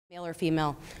male or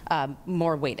female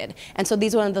more weighted. And so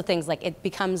these are one of the things, like it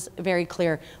becomes very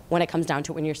clear when it comes down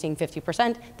to when you're seeing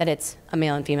 50% that it's a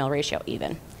male and female ratio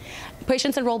even.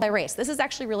 Patients enrolled by race. This is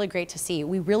actually really great to see.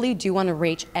 We really do want to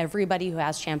reach everybody who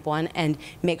has CHAMP1 and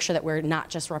make sure that we're not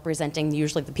just representing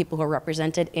usually the people who are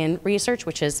represented in research,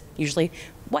 which is usually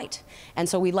white. And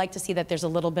so we like to see that there's a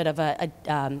little bit of a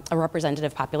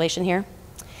representative population here.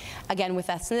 Again, with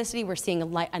ethnicity, we're seeing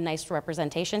a nice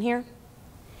representation here.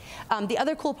 The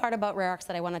other cool part about RareX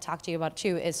that I want to talk to you about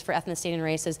too is for ethnicity and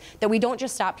race is that we don't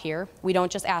just stop here. We don't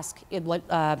just ask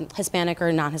Hispanic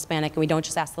or non-Hispanic, and we don't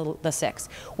just ask the six.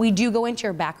 We do go into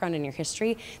your background and your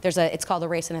history. It's called the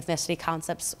Race and Ethnicity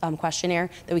Concepts questionnaire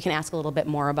that we can ask a little bit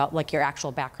more about, like your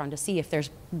actual background, to see if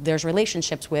there's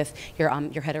relationships with your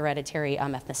hereditary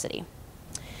ethnicity.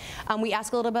 We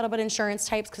ask a little bit about insurance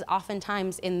types because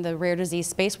oftentimes in the rare disease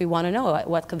space we want to know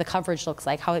what the coverage looks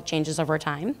like, how it changes over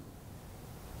time.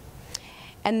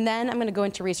 And then I'm going to go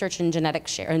into research and genetic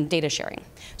share and data sharing.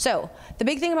 So the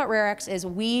big thing about RareX is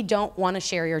we don't want to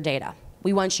share your data.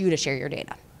 We want you to share your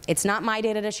data. It's not my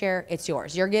data to share, it's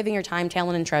yours. You're giving your time,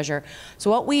 talent, and treasure.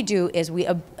 So what we do is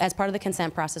as part of the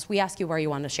consent process, we ask you where you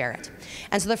want to share it.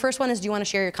 And so the first one is, do you want to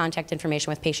share your contact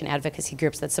information with patient advocacy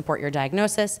groups that support your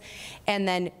diagnosis? And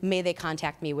then may they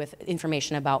contact me with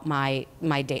information about my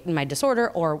disorder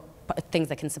or things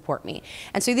that can support me.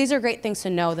 And so these are great things to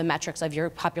know, the metrics of your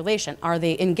population. Are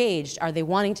they engaged? Are they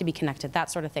wanting to be connected?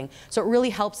 That sort of thing. So it really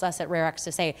helps us at RareX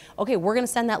to say, okay, we're going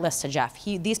to send that list to Jeff.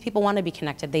 These people want to be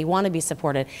connected. They want to be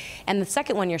supported. And the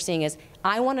second one you're seeing is,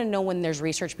 I want to know when there's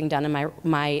research being done in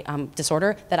my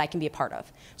disorder that I can be a part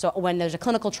of. So when there's a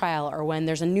clinical trial or when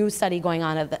there's a new study going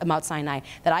on at Mount Sinai,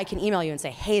 that I can email you and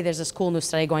say, hey, there's this cool new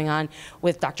study going on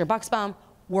with Dr. Buxbaum.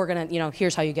 We're going to,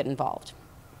 here's how you get involved.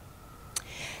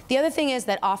 The other thing is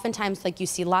that oftentimes, like, you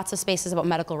see lots of spaces about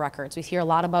medical records. We hear a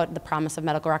lot about the promise of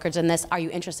medical records in this. Are you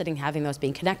interested in having those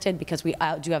being connected? Because we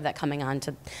do have that coming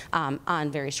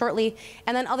on very shortly.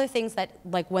 And then other things that,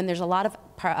 like when there's a lot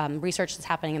of research that's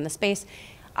happening in the space,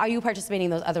 are you participating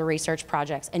in those other research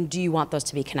projects, and do you want those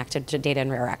to be connected to data in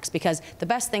RareX? Because the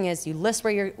best thing is you list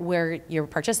where you're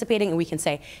participating, and we can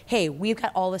say, hey, we've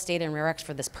got all this data in RareX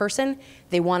for this person.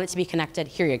 They want it to be connected.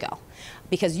 Here you go.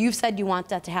 Because you've said you want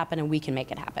that to happen, and we can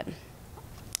make it happen.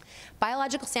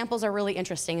 Biological samples are really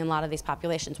interesting in a lot of these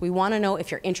populations. We want to know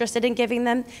if you're interested in giving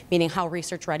them, meaning how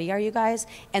research ready are you guys,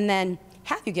 and then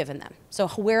have you given them? So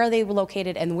where are they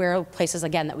located, and where are places,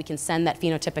 again, that we can send that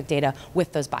phenotypic data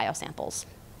with those biosamples?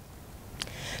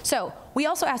 So we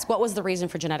also ask, what was the reason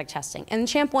for genetic testing? And in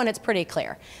CHAMP1, it's pretty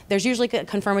clear. There's usually a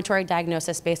confirmatory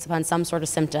diagnosis based upon some sort of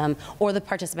symptom, or the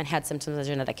participant had symptoms of a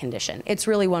genetic condition. It's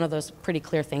really one of those pretty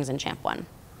clear things in CHAMP1.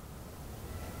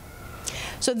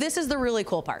 So this is the really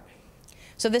cool part.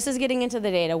 So this is getting into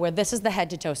the data where this is the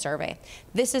head-to-toe survey.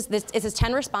 This is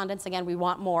 10 respondents. Again, we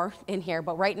want more in here,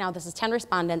 but right now this is 10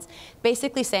 respondents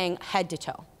basically saying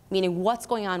head-to-toe, meaning what's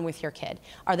going on with your kid.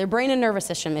 Are there brain and nervous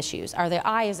system issues? Are there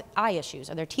eye issues?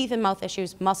 Are there teeth and mouth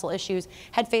issues, muscle issues,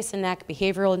 head, face, and neck,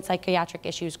 behavioral and psychiatric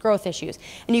issues, growth issues?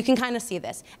 And you can kind of see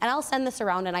this. And I'll send this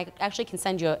around, and I actually can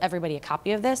send you everybody a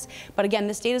copy of this. But again,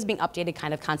 this data is being updated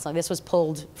kind of constantly. This was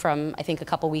pulled from, I think, a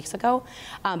couple weeks ago.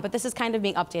 But this is kind of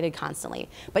being updated constantly.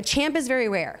 But CHAMP is very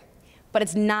rare, but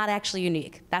it's not actually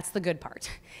unique. That's the good part.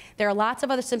 There are lots of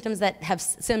other symptoms that have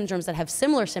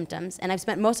similar symptoms, and I've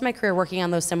spent most of my career working on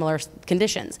those similar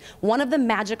conditions. One of the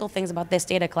magical things about this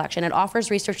data collection, it offers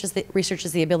researchers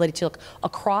the ability to look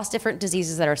across different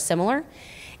diseases that are similar,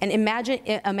 and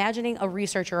imagining a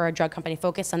researcher or a drug company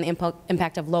focused on the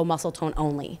impact of low muscle tone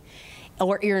only,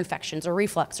 or ear infections, or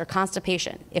reflux, or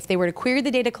constipation. If they were to query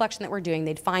the data collection that we're doing,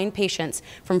 they'd find patients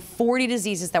from 40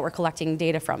 diseases that we're collecting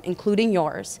data from, including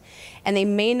yours, and they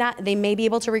may be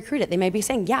able to recruit it. They may be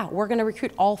saying, yeah, we're gonna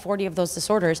recruit all 40 of those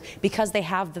disorders because they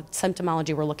have the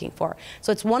symptomology we're looking for.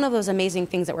 So it's one of those amazing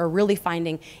things that we're really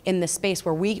finding in this space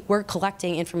where we're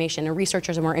collecting information, and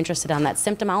researchers are more interested on that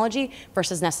symptomology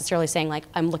versus necessarily saying, like,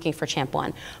 I'm looking for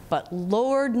CHAMP1. But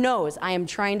Lord knows I am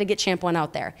trying to get CHAMP1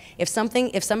 out there. If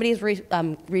somebody's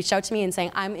reached out to me and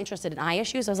saying, I'm interested in eye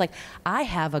issues, I was like, I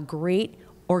have a great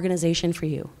organization for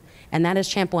you. And that is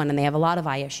CHAMP1, and they have a lot of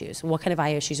eye issues. What kind of eye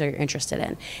issues are you interested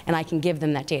in? And I can give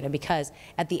them that data, because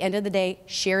at the end of the day,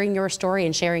 sharing your story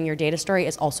and sharing your data story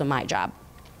is also my job.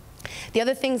 The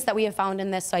other things that we have found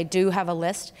in this, so I do have a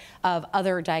list of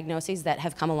other diagnoses that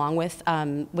have come along with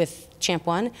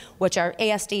CHAMP1, which are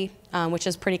ASD, which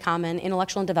is pretty common,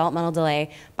 intellectual and developmental delay,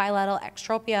 bilateral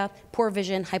extropia, poor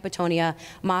vision, hypotonia,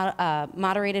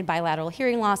 moderated bilateral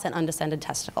hearing loss, and undescended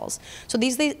testicles. So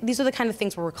these are the kind of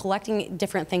things where we're collecting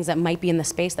different things that might be in the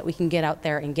space that we can get out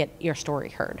there and get your story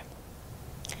heard.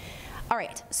 All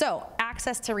right, so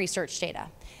access to research data.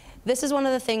 This is one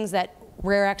of the things that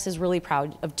RareX is really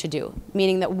proud of to do,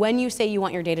 meaning that when you say you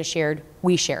want your data shared,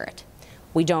 we share it.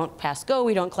 We don't pass go,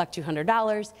 we don't collect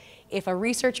 $200. If a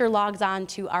researcher logs on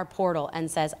to our portal and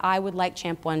says, I would like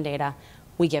CHAMP1 data,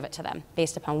 we give it to them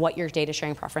based upon what your data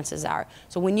sharing preferences are.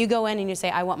 So when you go in and you say,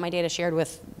 I want my data shared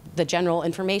with the general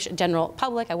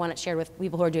public, I want it shared with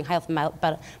people who are doing health and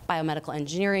biomedical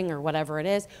engineering or whatever it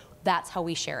is, that's how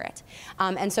we share it.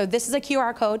 And so this is a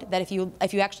QR code that if you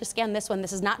actually scan this one,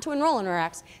 this is not to enroll in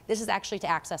RareX, this is actually to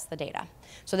access the data.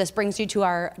 So this brings you to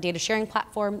our data sharing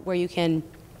platform where you can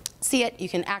see it, you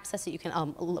can access it, you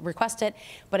can request it,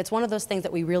 but it's one of those things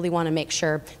that we really want to make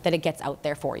sure that it gets out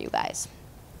there for you guys.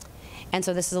 And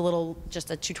so this is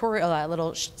just a tutorial, a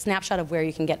little snapshot of where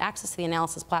you can get access to the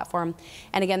analysis platform.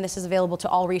 And again, this is available to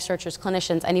all researchers,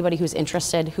 clinicians, anybody who's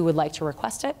interested who would like to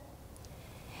request it.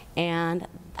 And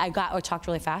I talked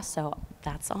really fast, so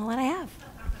that's all that I have.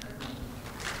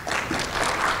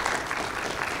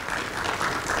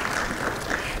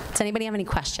 Does anybody have any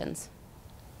questions?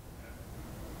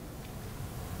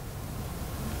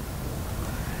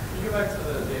 Can you go back to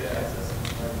the data access?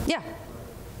 Yeah,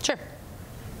 sure.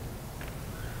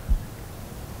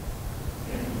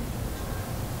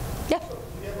 Yeah. So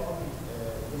we have all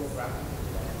these demographic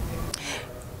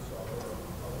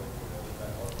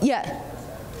Yeah.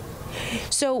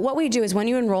 So what we do is when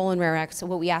you enroll in RareX,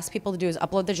 what we ask people to do is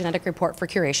upload the genetic report for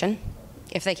curation,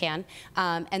 if they can.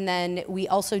 And then we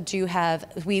also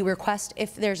we request,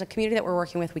 if there's a community that we're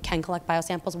working with, we can collect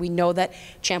biosamples. We know that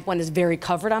CHAMP1 is very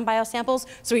covered on biosamples,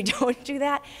 so we don't do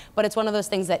that. But it's one of those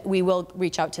things that we will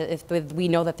reach out to. If we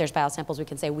know that there's biosamples, we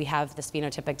can say, we have this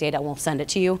phenotypic data, and we'll send it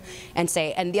to you. And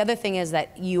the other thing is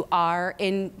that you are,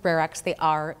 in RareX, they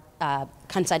are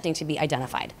consenting to be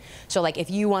identified. So like if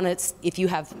you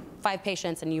have 5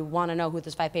 patients and you want to know who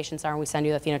those 5 patients are and we send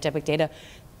you the phenotypic data,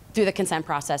 through the consent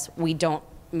process, we don't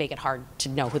make it hard to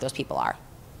know who those people are.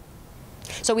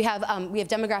 So we have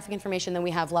demographic information, then we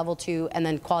have level 2, and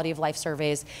then quality of life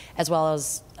surveys, as well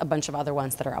as a bunch of other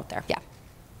ones that are out there, yeah.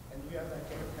 And do you have that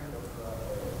kind of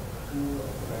tool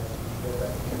that actually get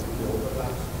that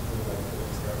overlaps?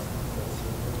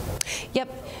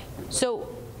 Yep.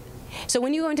 So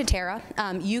when you go into Terra,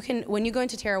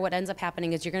 what ends up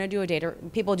happening is you're going to do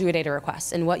people do a data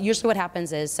request. And usually what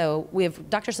happens is, so we have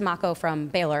Dr. Samako from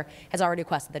Baylor has already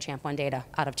requested the CHAMP1 data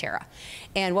out of Terra.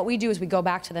 And what we do is we go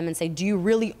back to them and say, do you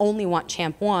really only want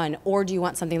CHAMP1, or do you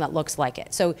want something that looks like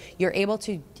it? So you're able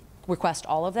to request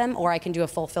all of them, or I can do a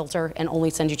full filter and only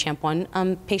send you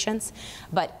CHAMP1 patients.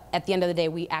 But at the end of the day,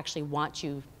 we actually want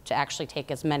you to actually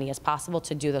take as many as possible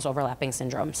to do those overlapping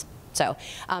syndromes. So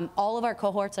all of our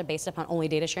cohorts are based upon only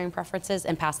data sharing preferences,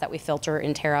 and past that we filter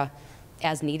in Terra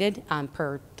as needed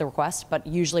per the request, but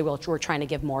usually we're trying to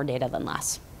give more data than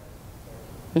less.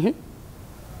 Mm-hmm.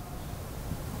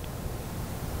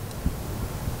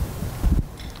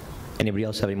 Anybody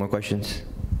else have any more questions?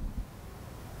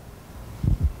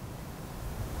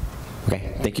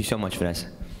 Okay, thank you so much, Vanessa.